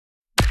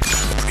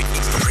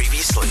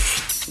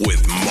Seriously,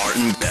 with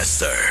Martin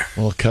Bester.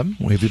 Welcome.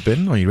 Where have you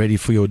been? Are you ready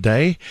for your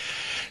day?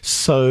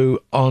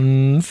 So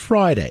on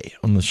Friday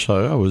on the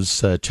show, I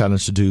was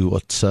challenged to do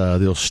what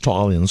the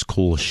Australians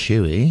call a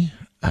shoey.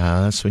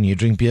 That's when you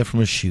drink beer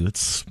from a shoe.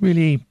 It's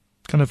really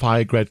kind of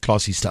high grade,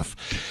 classy stuff.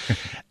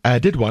 I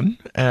did one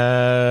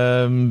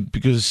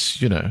because,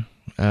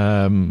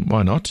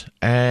 why not?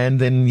 And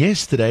then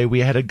yesterday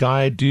we had a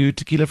guy do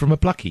tequila from a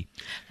plucky.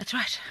 That's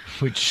right.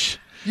 Which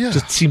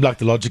just seemed like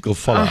the logical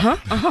follow-up.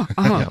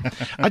 Yeah.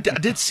 I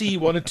did see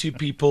one or two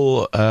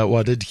people,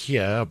 I did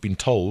hear, I've been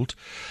told,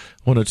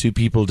 one or two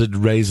people did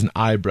raise an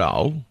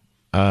eyebrow,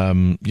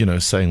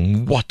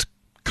 saying, what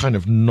kind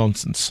of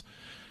nonsense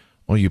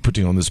are you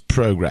putting on this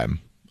program?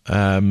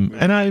 And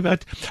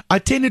I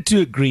tended to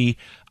agree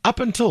up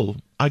until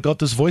I got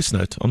this voice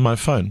note on my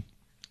phone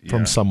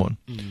from someone.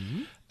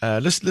 Mm-hmm.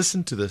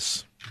 Listen to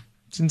this.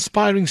 It's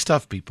inspiring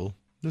stuff, people.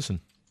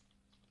 Listen.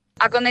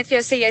 Ek wil net vir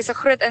jou sê jy's 'n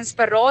groot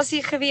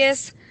inspirasie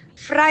gewees.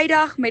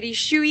 Vrydag met die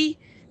shoey,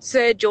 so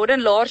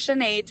Jordan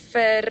Larson het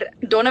vir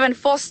Donovan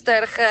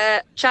Foster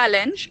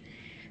ge-challenge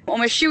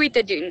om 'n shoey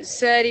te doen.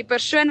 So die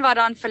persoon wat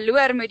dan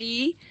verloor moet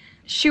die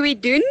shoey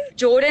doen.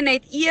 Jordan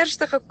het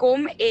eerste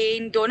gekom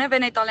en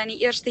Donovan het al in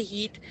die eerste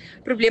heat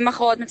probleme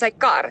gehad met sy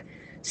kar.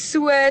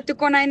 So toe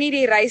kon hy nie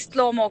die reis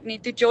klaarmaak nie.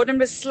 Toe Jordan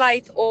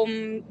besluit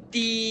om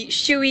die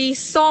shoey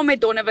saam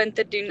met Donovan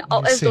te doen.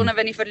 Al is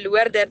Donovan die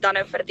verloorder dan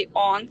nou vir die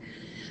aand.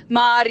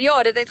 Maar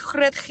ja, dit het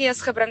groot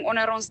gees gebring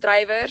onder ons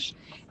drywers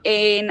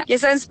en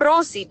jy's 'n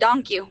inspirasie.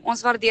 Dankie.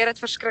 Ons waardeer dit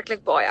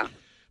verskriklik baie.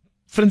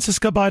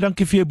 Francisca, baie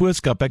dankie vir jou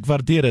boodskap. Ek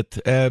waardeer dit.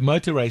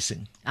 Motor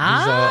racing.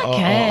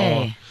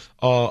 Okay.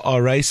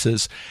 Are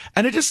races.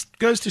 And it just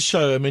goes to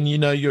show, I mean,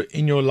 you're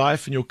in your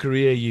life and your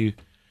career, you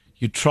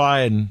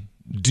try and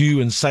do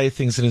and say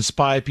things that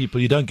inspire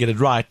people. You don't get it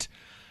right.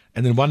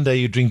 And then one day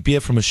you drink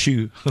beer from a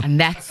shoe. And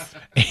that's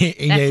it.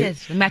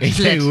 The match is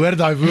lit. Hoor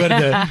daai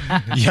woorde.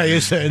 Jy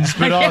is 'n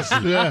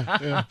inspirasie.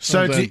 Yeah.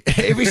 So to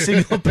every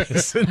single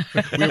person,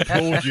 We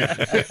applaud you.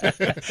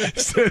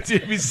 so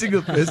to every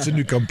single person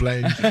who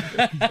complains,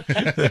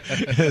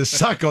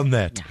 suck on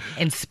that.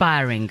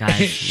 Inspiring,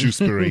 guys.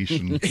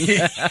 Shoespiration.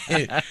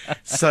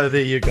 So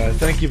there you go.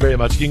 Thank you very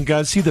much. You can go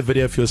and see the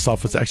video for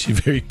yourself. It's actually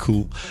very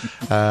cool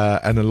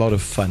and a lot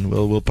of fun.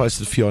 We'll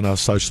post it for you on our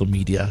social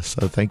media.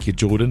 So thank you,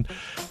 Jordan.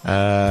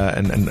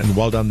 And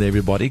well done there,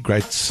 everybody.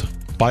 Great.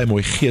 Baie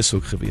mooi gees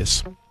ook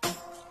gewees.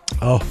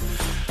 Oh,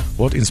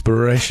 what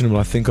inspiration will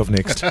I think of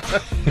next?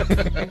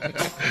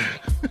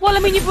 Well, I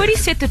mean, you've already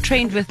set the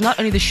trend with not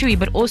only the shoey,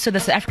 but also the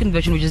South African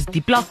version, which is the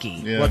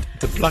plucky. Yeah. What?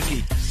 The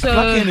plucky. So-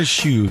 Plucky and a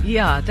shoe.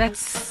 Yeah,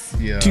 that's...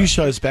 Yeah. 2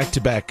 shows back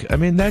to back. I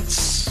mean,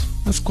 that's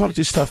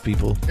quality stuff,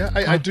 people. Yeah,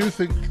 I do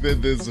think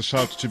that there's a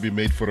shout to be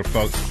made for a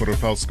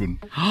Falskoen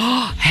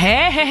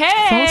Hey.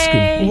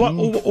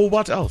 Falskoen. Or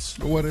what else?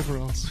 or whatever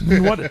else.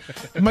 What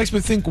it makes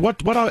me think,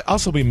 what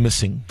else are we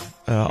missing?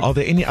 Are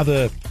there any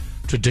other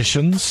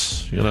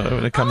traditions,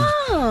 when it comes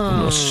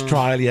from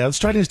Australia?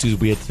 Australians do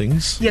weird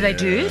things. Yeah, they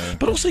do.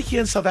 But also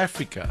here in South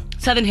Africa.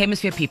 Southern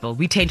Hemisphere people,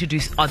 we tend to do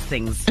odd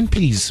things. And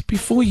please,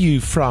 before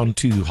you frown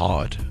too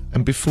hard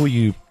and before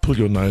you pull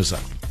your nose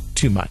up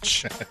too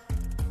much,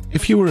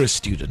 if you were a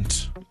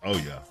student, Oh,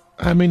 yeah.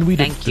 I mean, we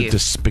did Thank the you.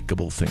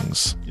 despicable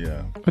things,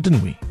 Yeah.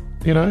 didn't we?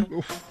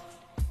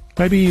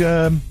 Maybe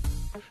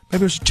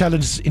we should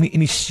challenge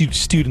any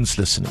students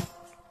listening.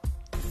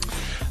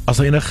 As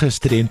daar enige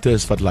studente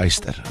is wat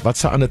luister, wat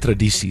se ander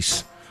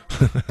tradisies?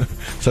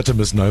 Such a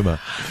misnomer.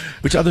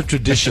 Which other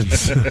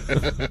traditions?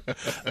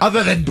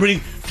 Other than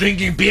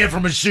drinking beer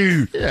from a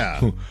shoe?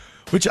 Yeah.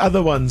 Which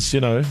other ones,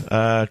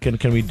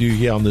 can we do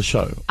here on the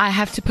show? I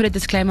have to put a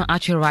disclaimer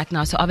out here right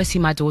now. So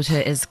obviously my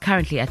daughter is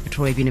currently at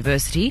Pretoria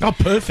University. Oh,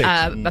 perfect.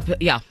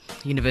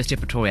 University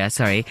of Pretoria,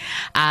 sorry.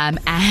 And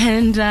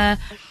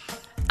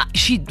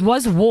she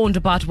was warned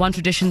about one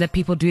tradition that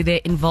people do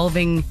there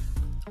involving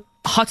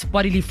hot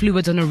bodily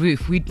fluids on a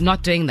roof. We're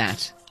not doing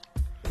that.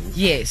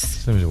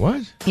 Yes.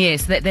 What?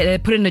 Yes, they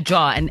put it in a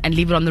jar and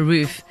leave it on the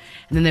roof,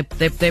 and then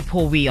they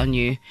pour wee on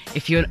you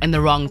if you're in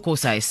the wrong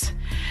course ice.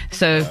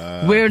 So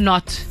we're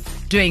not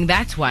doing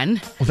that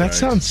one. Well, that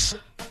sounds.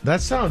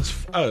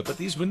 Oh, but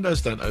these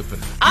windows don't open.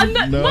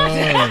 No.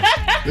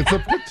 It's a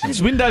pity.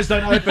 These windows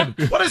don't open.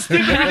 What a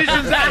stupid tradition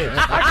is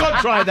that? I can't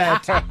try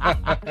that.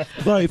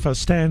 Though if I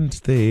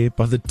stand there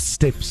by the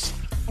steps.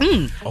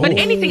 But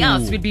anything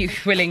else we'd be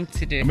willing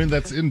to do. I mean,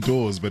 that's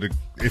indoors, but the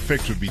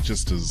effect would be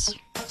just as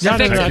Yeah,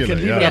 no, I spectacular. can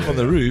leave it up on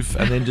the roof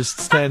and then just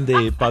stand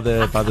there by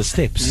the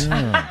steps,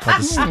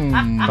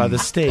 by the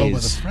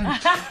stairs.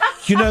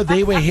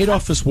 There where head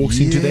office walks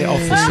into their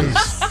offices.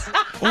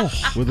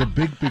 With the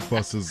big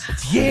bosses.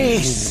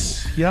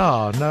 Yes.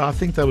 Yeah. No, I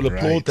think they will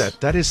applaud Right.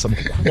 that. That is some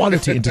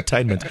quality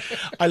entertainment.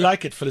 I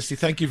like it, Felicity.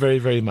 Thank you very,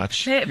 very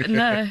much.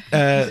 No.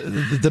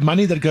 The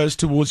money that goes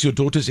towards your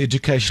daughter's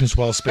education is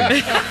well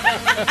spent.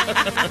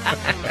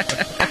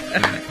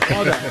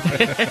 Well done.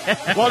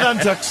 Well done,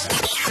 Tux.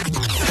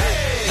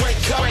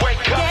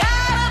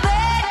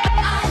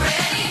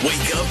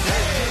 Wake up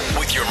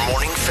with your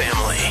morning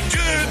family.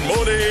 Good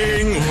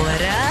morning.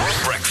 What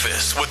up?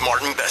 Breakfast Breakfast with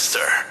Martin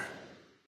Bester.